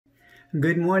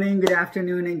Good morning, good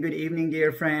afternoon, and good evening,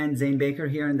 dear friends. Zane Baker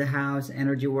here in the house,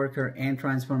 energy worker and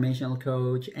transformational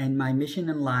coach. And my mission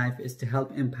in life is to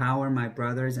help empower my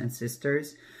brothers and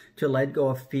sisters to let go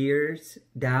of fears,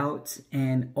 doubts,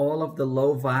 and all of the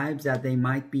low vibes that they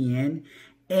might be in,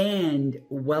 and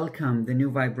welcome the new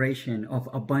vibration of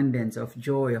abundance, of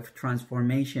joy, of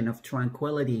transformation, of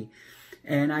tranquility.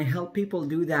 And I help people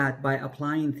do that by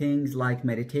applying things like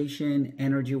meditation,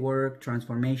 energy work,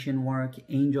 transformation work,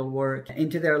 angel work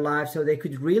into their lives so they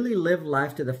could really live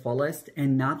life to the fullest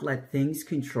and not let things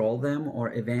control them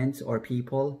or events or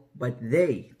people, but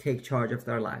they take charge of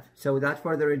their life. So without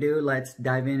further ado, let's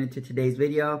dive into today's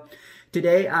video.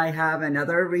 Today, I have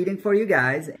another reading for you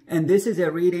guys, and this is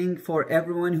a reading for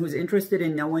everyone who's interested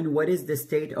in knowing what is the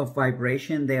state of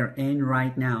vibration they're in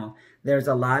right now. There's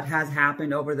a lot has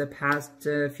happened over the past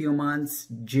few months.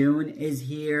 June is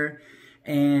here,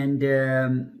 and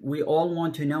we all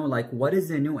want to know, like, what is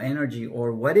the new energy,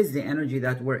 or what is the energy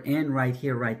that we're in right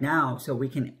here, right now, so we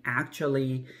can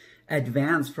actually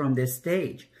advance from this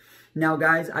stage. Now,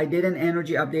 guys, I did an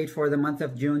energy update for the month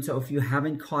of June, so if you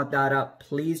haven't caught that up,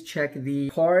 please check the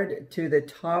card to the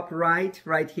top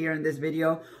right here in this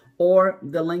video, or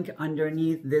the link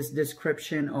underneath this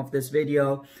description of this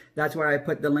video. That's where I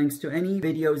put the links to any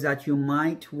videos that you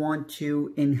might want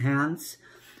to enhance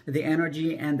the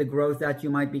energy and the growth that you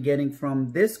might be getting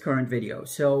from this current video.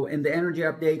 So in the energy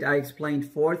update, I explained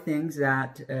 4 things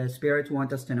that Spirit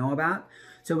want us to know about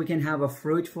so we can have a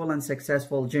fruitful and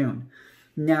successful June.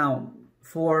 Now,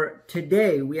 for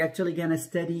today, we're actually going to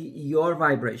study your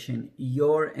vibration,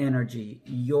 your energy,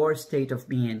 your state of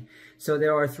being. So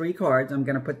there are 3 cards. I'm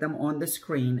going to put them on the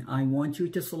screen. I want you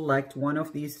to select one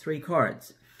of these 3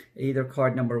 cards, either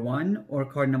card number 1 or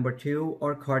card number 2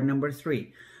 or card number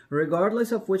 3.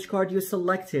 Regardless of which card you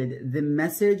selected, the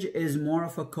message is more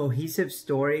of a cohesive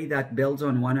story that builds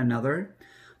on one another.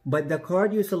 But the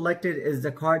card you selected is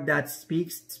the card that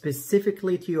speaks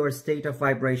specifically to your state of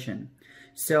vibration.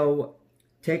 So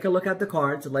take a look at the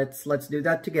cards. Let's do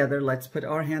that together. Let's put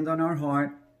our hand on our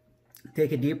heart.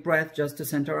 Take a deep breath just to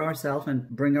center ourselves and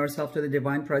bring ourselves to the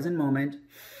divine present moment.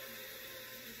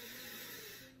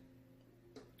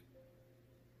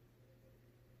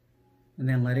 And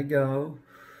then let it go.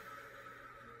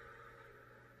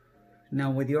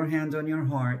 Now, with your hands on your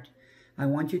heart, I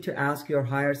want you to ask your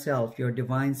higher self, your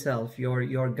divine self,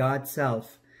 your God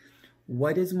self,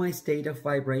 what is my state of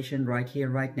vibration right here,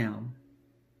 right now?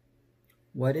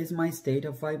 What is my state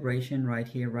of vibration right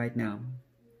here, right now?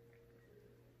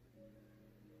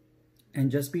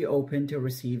 And just be open to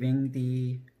receiving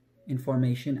the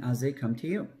information as they come to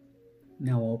you.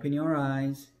 Now open your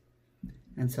eyes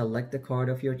and select the card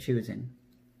of your choosing.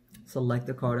 Select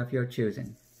the card of your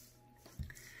choosing.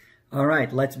 All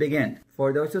right, let's begin.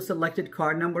 For those who selected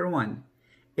card number 1,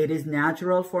 it is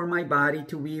natural for my body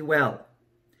to be well.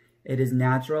 It is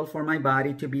natural for my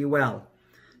body to be well.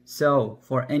 So,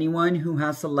 for anyone who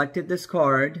has selected this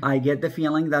card, I get the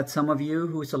feeling that some of you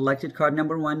who selected card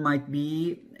number 1 might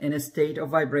be in a state of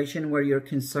vibration where you're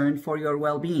concerned for your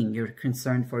well-being. You're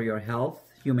concerned for your health.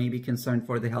 You may be concerned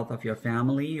for the health of your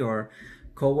family, your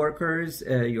co-workers,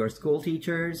 your school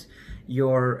teachers,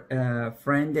 your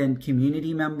friend and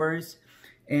community members.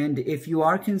 And if you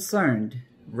are concerned,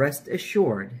 rest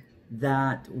assured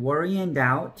that worry and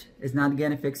doubt is not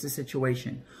going to fix the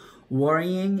situation.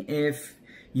 Worrying if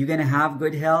you're going to have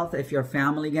good health, if your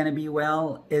family going to be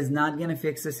well, is not going to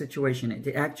fix the situation.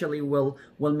 It actually will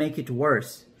make it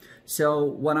worse. So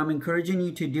what I'm encouraging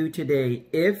you to do today,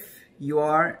 if you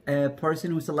are a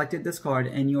person who selected this card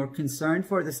and you're concerned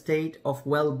for the state of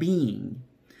well-being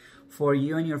for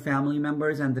you and your family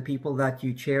members and the people that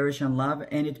you cherish and love,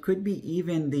 and it could be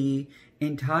even the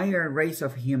entire race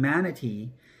of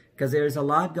humanity, because there's a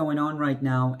lot going on right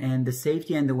now, and the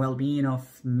safety and the well-being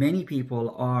of many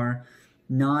people are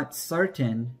not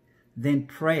certain, then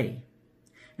pray.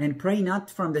 And pray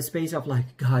not from the space of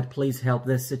like, God, please help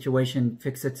this situation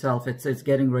fix itself. It's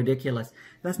getting ridiculous.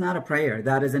 That's not a prayer.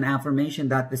 That is an affirmation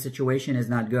that the situation is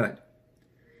not good.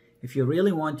 If you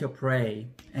really want to pray,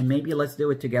 and maybe let's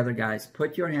do it together, guys.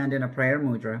 Put your hand in a prayer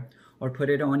mudra or put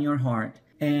it on your heart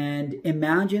and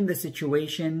imagine the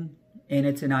situation in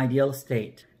its an ideal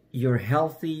state. You're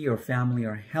healthy, your family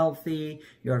are healthy,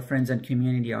 your friends and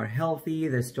community are healthy,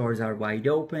 the stores are wide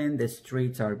open, the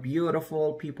streets are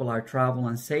beautiful, people are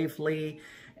traveling safely,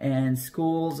 and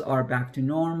schools are back to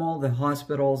normal, the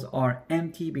hospitals are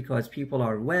empty because people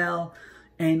are well.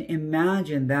 And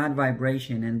imagine that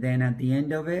vibration, and then at the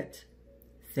end of it,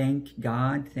 thank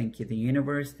God, thank you the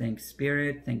universe, thank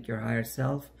Spirit, thank your higher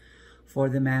self for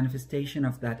the manifestation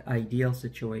of that ideal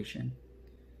situation.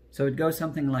 So it goes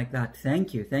something like that.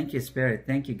 Thank you, Spirit.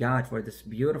 Thank you, God, for this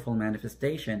beautiful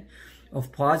manifestation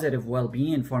of positive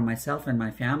well-being for myself and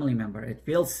my family member. It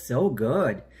feels so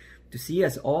good to see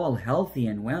us all healthy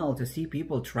and well, to see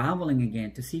people traveling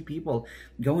again, to see people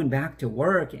going back to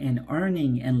work and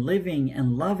earning and living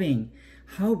and loving.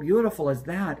 How beautiful is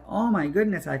that? Oh my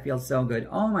goodness, I feel so good.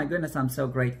 Oh my goodness, I'm so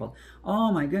grateful.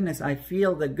 Oh my goodness, I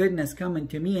feel the goodness coming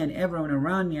to me and everyone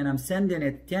around me, and I'm sending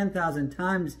it 10,000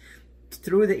 times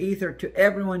through the ether to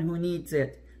everyone who needs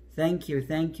it. Thank you,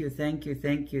 thank you, thank you,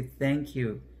 thank you, thank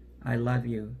you. I love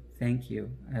you. Thank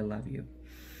you. I love you.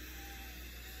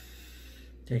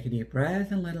 Take a deep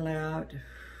breath and let it out.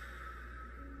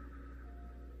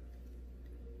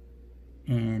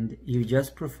 And you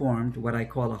just performed what I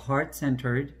call a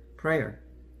heart-centered prayer.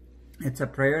 It's a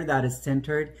prayer that is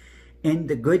centered in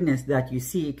the goodness that you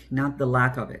seek, not the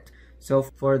lack of it. So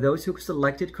for those who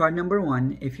selected card number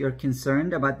 1, if you're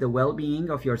concerned about the well-being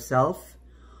of yourself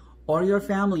or your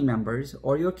family members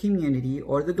or your community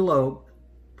or the globe,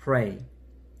 pray.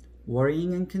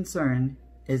 Worrying and concern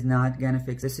is not going to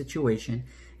fix the situation.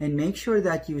 And make sure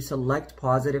that you select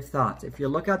positive thoughts. If you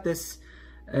look at this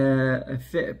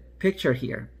picture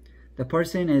here, the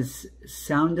person is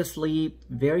sound asleep,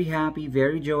 very happy,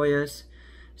 very joyous.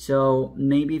 So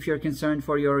maybe if you're concerned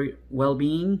for your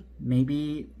well-being,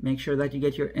 maybe make sure that you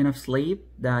get your enough sleep,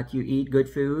 that you eat good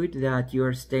food, that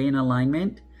you stay in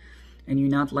alignment, and you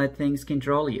not let things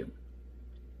control you.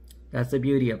 That's the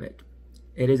beauty of it.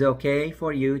 It is okay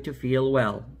for you to feel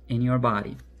well in your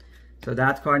body. So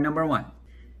that's card number 1.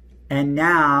 And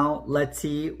now let's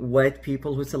see what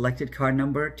people who selected card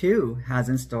number 2 has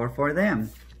in store for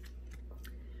them.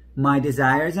 My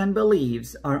desires and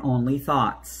beliefs are only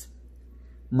thoughts.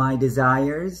 My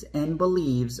desires and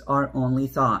beliefs are only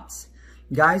thoughts.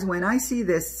 Guys, when I see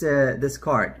this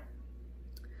card,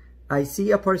 I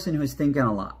see a person who's thinking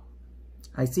a lot.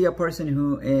 I see a person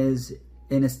who is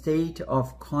in a state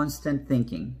of constant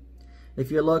thinking.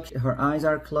 If you look, her eyes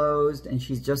are closed and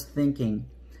she's just thinking.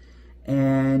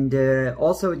 And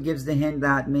also it gives the hint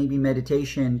that maybe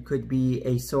meditation could be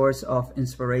a source of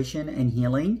inspiration and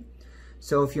healing.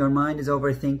 So if your mind is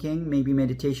overthinking, maybe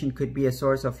meditation could be a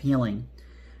source of healing.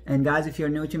 And guys, if you're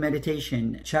new to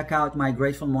meditation, check out my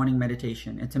Grateful Morning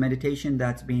Meditation. It's a meditation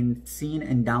that's been seen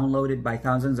and downloaded by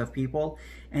thousands of people,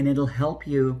 and it'll help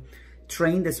you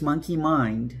train this monkey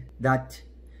mind that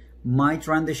might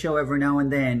run the show every now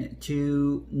and then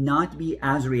to not be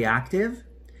as reactive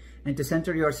and to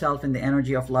center yourself in the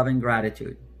energy of love and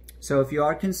gratitude. So if you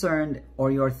are concerned or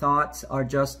your thoughts are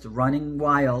just running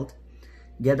wild,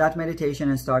 get that meditation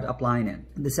and start applying it.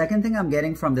 The second thing I'm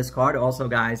getting from this card also,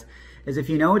 guys, is if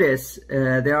you notice,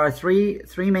 there are three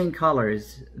main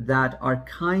colors that are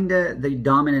kind of the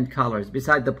dominant colors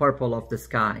beside the purple of the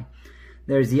sky.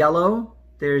 There's yellow,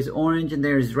 there's orange, and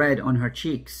there's red on her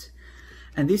cheeks.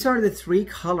 And these are the 3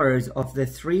 colors of the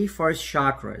 3 first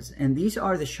chakras. And these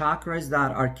are the chakras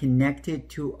that are connected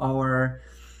to our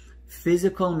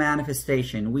physical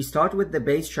manifestation. We start with the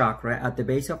base chakra at the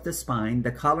base of the spine.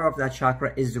 The color of that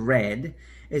chakra is red.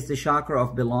 It's the chakra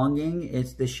of belonging.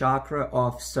 It's the chakra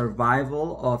of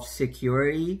survival, of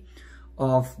security,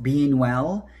 of being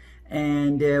well.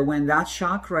 And when that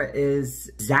chakra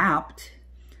is zapped,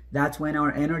 that's when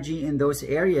our energy in those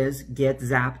areas gets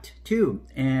zapped too.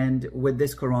 And with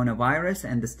this coronavirus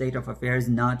and the state of affairs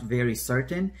not very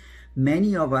certain,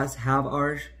 many of us have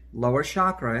our lower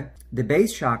chakra, the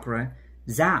base chakra,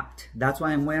 zapped. That's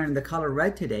why I'm wearing the color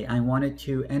red today. I wanted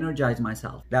to energize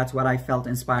myself. That's what I felt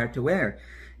inspired to wear.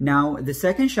 Now, the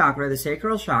second chakra, the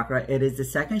sacral chakra, it is the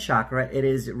second chakra. It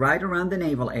is right around the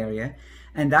navel area.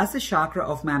 And that's the chakra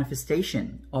of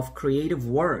manifestation, of creative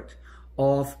work,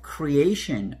 of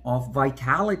creation, of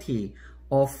vitality,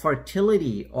 of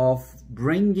fertility, of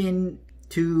bringing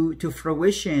to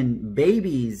fruition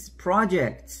babies,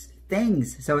 projects,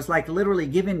 things. So it's like literally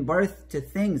giving birth to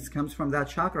things comes from that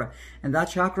chakra. And that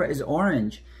chakra is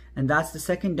orange. And that's the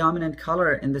second dominant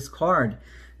color in this card.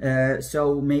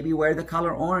 So maybe wear the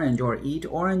color orange or eat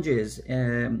oranges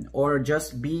or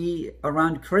just be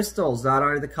around crystals that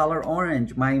are the color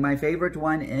orange. My favorite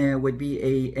one would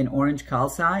be an orange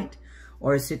calcite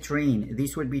or a citrine.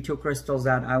 These would be 2 crystals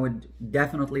that I would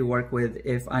definitely work with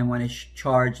if I want to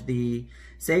charge the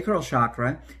sacral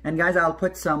chakra. And guys, I'll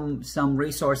put some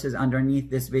resources underneath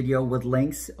this video with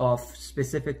links of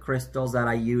specific crystals that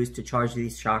I use to charge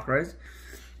these chakras.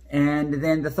 And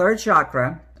then the third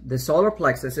chakra, the solar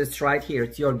plexus, is right here.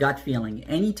 It's your gut feeling.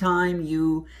 Anytime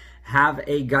you have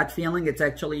a gut feeling, it's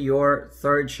actually your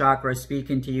third chakra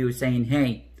speaking to you saying,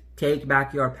 hey, take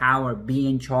back your power, be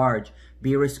in charge,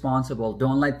 be responsible,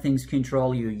 don't let things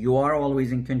control you. You are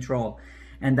always in control.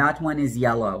 and that one is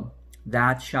yellow.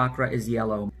 That chakra is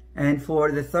yellow. And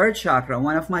for the third chakra,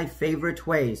 one of my favorite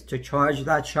ways to charge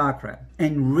that chakra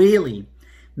and really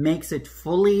makes it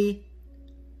fully,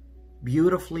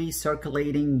 beautifully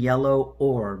circulating yellow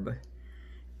orb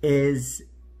is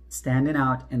standing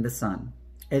out in the sun.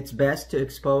 It's best to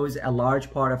expose a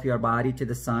large part of your body to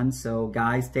the sun. So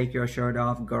guys, take your shirt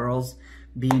off. Girls,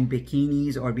 be in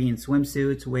bikinis or be in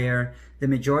swimsuits where the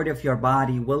majority of your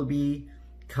body will be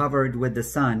covered with the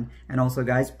sun. And also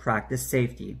guys, practice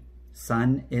safety.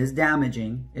 Sun is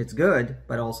damaging. It's good,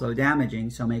 but also damaging.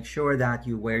 So make sure that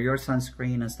you wear your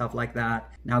sunscreen and stuff like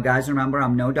that. Now guys, remember,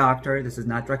 I'm no doctor. This is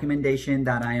not recommendation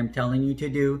that I am telling you to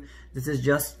do. This is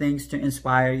just things to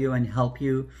inspire you and help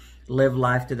you live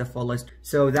life to the fullest.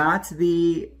 So that's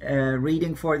the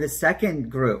reading for the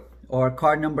second group, or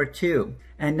card number 2.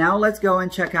 And now let's go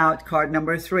and check out card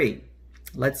number 3.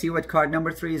 Let's see what card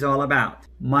number 3 is all about.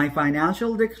 My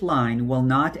financial decline will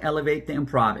not elevate the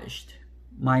impoverished.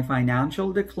 My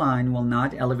financial decline will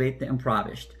not elevate the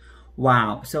impoverished.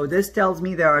 Wow. So this tells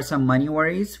me there are some money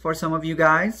worries for some of you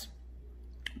guys.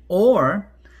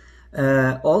 Or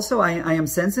also, I am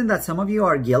sensing that some of you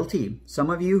are guilty. Some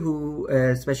of you who,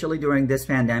 especially during this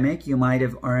pandemic, you might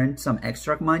have earned some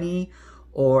extra money,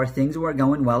 or things were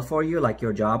going well for you, like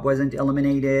your job wasn't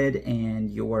eliminated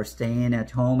and you were staying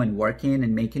at home and working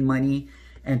and making money.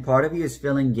 And part of you is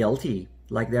feeling guilty.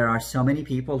 Like there are so many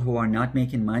people who are not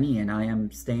making money and I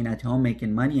am staying at home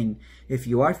making money. And if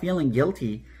you are feeling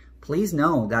guilty, please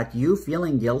know that you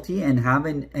feeling guilty and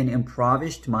having an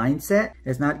impoverished mindset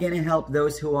is not going to help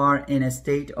those who are in a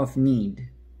state of need.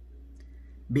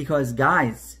 Because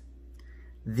guys,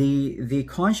 the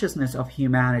consciousness of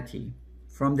humanity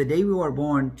from the day we were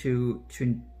born to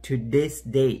this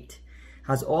date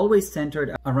has always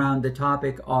centered around the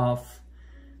topic of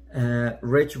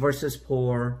rich versus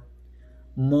poor,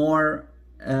 more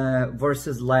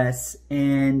versus less,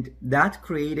 and that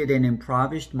created an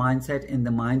impoverished mindset in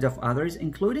the minds of others,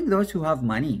 including those who have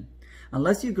money.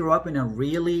 Unless you grew up in a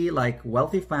really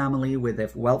wealthy family with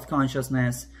a wealth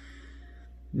consciousness,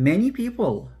 many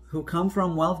people who come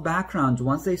from wealth backgrounds,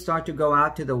 once they start to go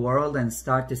out to the world and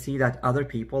start to see that other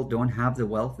people don't have the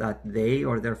wealth that they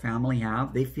or their family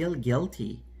have, they feel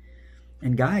guilty.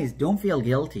 And guys, don't feel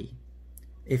guilty.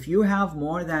 If you have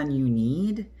more than you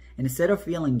need, instead of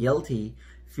feeling guilty,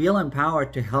 feel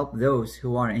empowered to help those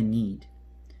who are in need.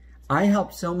 I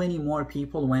helped so many more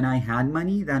people when I had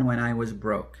money than when I was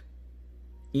broke.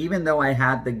 Even though I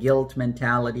had the guilt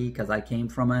mentality because I came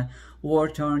from a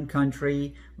war-torn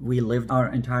country, we lived our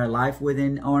entire life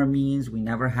within our means. We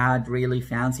never had really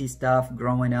fancy stuff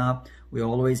growing up. We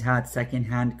always had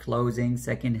secondhand clothing,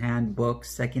 secondhand books,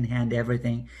 secondhand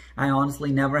everything. I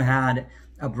honestly never had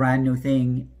a brand new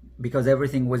thing because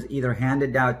everything was either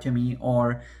handed out to me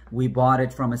or we bought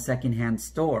it from a secondhand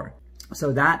store.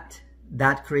 So that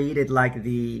created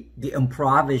the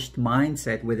impoverished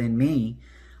mindset within me.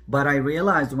 But I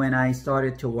realized when I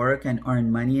started to work and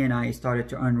earn money and I started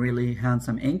to earn really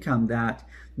handsome income that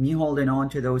me holding on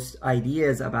to those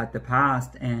ideas about the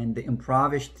past and the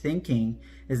impoverished thinking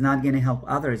is not going to help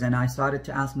others. And I started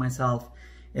to ask myself,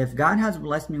 if God has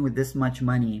blessed me with this much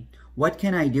money, what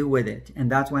can I do with it?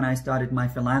 And that's when I started my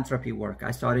philanthropy work.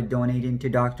 I started donating to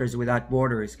Doctors Without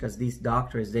Borders because these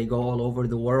doctors, they go all over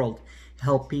the world,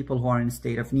 help people who are in a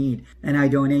state of need. And I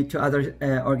donate to other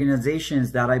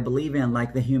organizations that I believe in,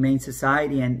 like the Humane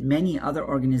Society and many other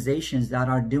organizations that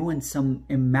are doing some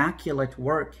immaculate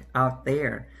work out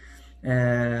there.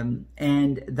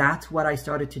 And that's what I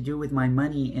started to do with my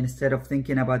money instead of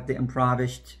thinking about the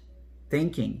impoverished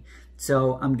thinking.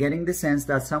 So I'm getting the sense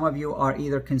that some of you are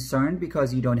either concerned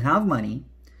because you don't have money,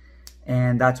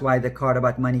 and that's why the card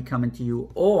about money coming to you,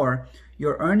 or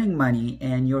you're earning money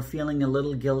and you're feeling a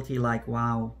little guilty, like,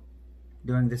 wow,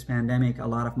 during this pandemic, a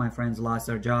lot of my friends lost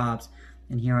their jobs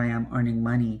and here I am earning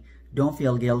money. Don't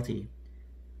feel guilty.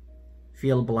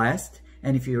 Feel blessed.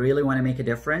 And if you really want to make a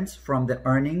difference from the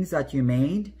earnings that you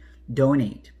made,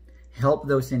 donate. Help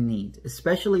those in need,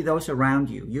 especially those around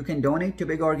you. You can donate to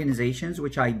big organizations,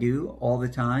 which I do all the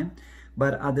time.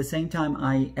 But at the same time,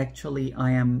 I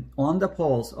am on the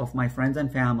pulse of my friends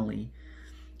and family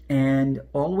and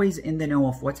always in the know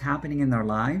of what's happening in their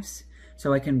lives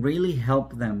so I can really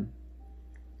help them.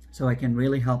 So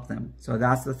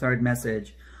that's the third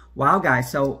message. Wow, guys.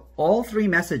 So all three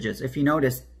messages, if you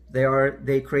notice,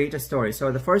 they create a story.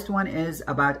 So the first one is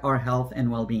about our health and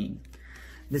well-being.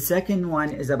 The second one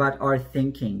is about our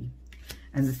thinking.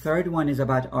 And the third one is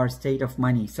about our state of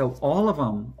money. So all of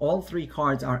them, all three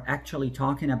cards are actually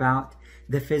talking about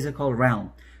the physical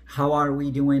realm. How are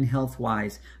we doing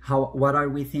health-wise? What are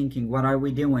we thinking? What are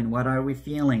we doing? What are we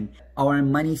feeling? Our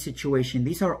money situation.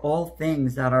 These are all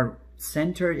things that are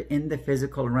centered in the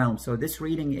physical realm. So this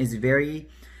reading is very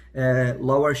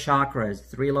lower chakras,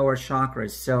 3 lower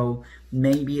chakras. So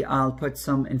maybe I'll put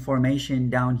some information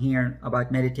down here about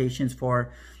meditations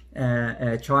for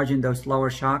charging those lower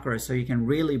chakras, so you can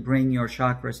really bring your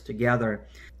chakras together.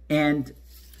 And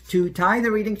to tie the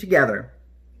reading together,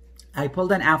 I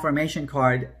pulled an affirmation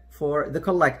card for the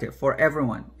collective, for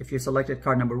everyone. If you selected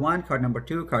card number 1, card number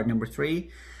 2, card number 3,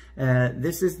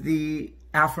 this is the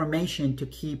affirmation to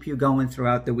keep you going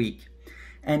throughout the week.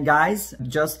 And guys,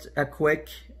 just a quick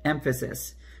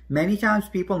emphasis. Many times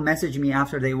people message me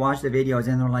after they watch the videos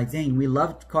and they're like, Zane, we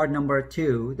loved card number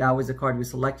 2. That was the card we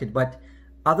selected, but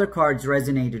other cards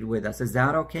resonated with us. Is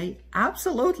that okay?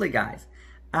 Absolutely, guys.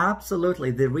 Absolutely.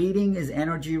 The reading is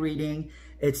energy reading.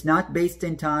 It's not based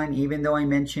in time, even though I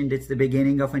mentioned it's the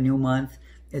beginning of a new month.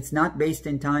 It's not based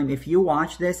in time. If you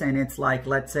watch this and it's like,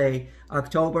 let's say,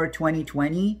 October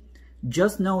 2020,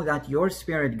 just know that your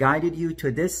spirit guided you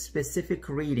to this specific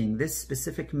reading, this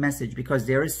specific message, because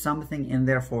there is something in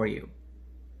there for you.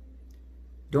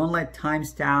 Don't let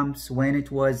timestamps, when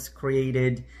it was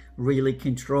created, really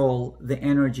control the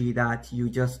energy that you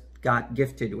just got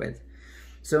gifted with.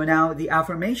 So now the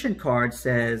affirmation card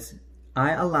says,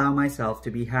 I allow myself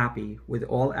to be happy with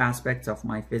all aspects of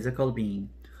my physical being.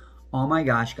 Oh my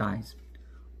gosh, guys.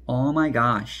 Oh my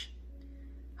gosh.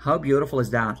 How beautiful is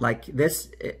that? Like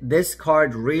this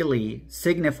card really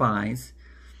signifies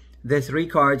the 3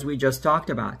 cards we just talked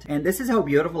about. And this is how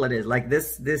beautiful it is. Like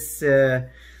this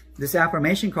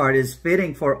affirmation card is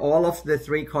fitting for all of the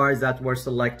 3 cards that were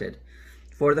selected.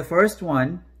 For the first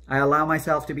one, I allow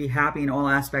myself to be happy in all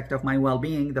aspects of my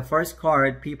well-being. The first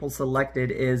card people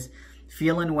selected is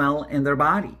feeling well in their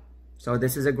body. So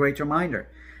this is a great reminder.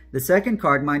 The second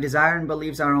card, my desire and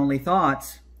beliefs are only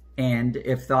thoughts. And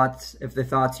if the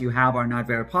thoughts you have are not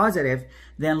very positive,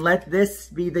 then let this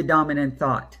be the dominant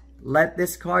thought. Let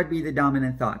this card be the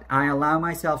dominant thought. I allow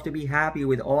myself to be happy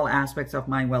with all aspects of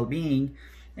my well-being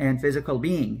and physical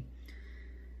being.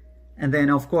 And then,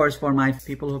 of course, for my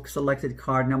people who selected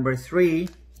card number 3,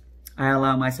 I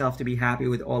allow myself to be happy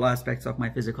with all aspects of my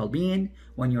physical being.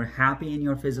 When you're happy in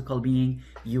your physical being,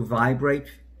 you vibrate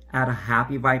at a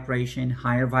happy vibration,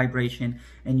 higher vibration,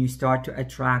 and you start to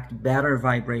attract better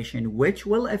vibration, which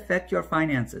will affect your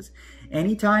finances.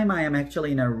 Anytime I am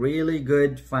actually in a really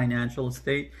good financial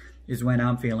state is when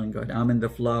I'm feeling good. I'm in the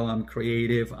flow, I'm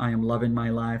creative, I am loving my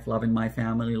life, loving my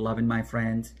family, loving my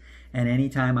friends. And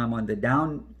anytime I'm on the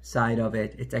downside of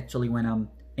it, it's actually when I'm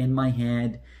in my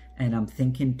head and I'm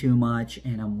thinking too much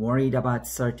and I'm worried about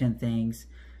certain things.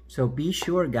 So be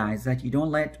sure, guys, that you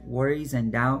don't let worries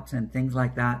and doubts and things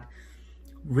like that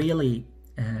really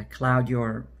cloud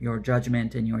your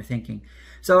judgment and your thinking.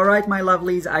 So, all right, my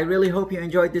lovelies, I really hope you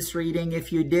enjoyed this reading.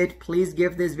 If you did, please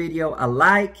give this video a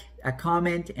like, a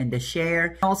comment, and a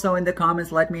share. Also in the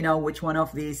comments, let me know which one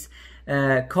of these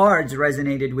cards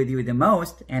resonated with you the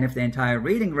most. And if the entire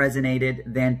reading resonated,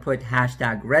 then put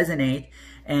 #resonate.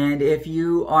 And if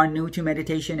you are new to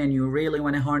meditation and you really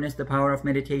want to harness the power of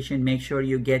meditation, make sure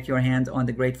you get your hands on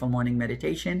the Grateful Morning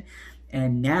Meditation.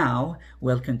 And now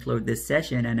we'll conclude this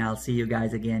session, and I'll see you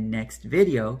guys again next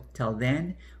video. Till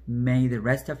then, may the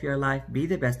rest of your life be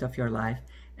the best of your life,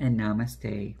 and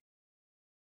namaste.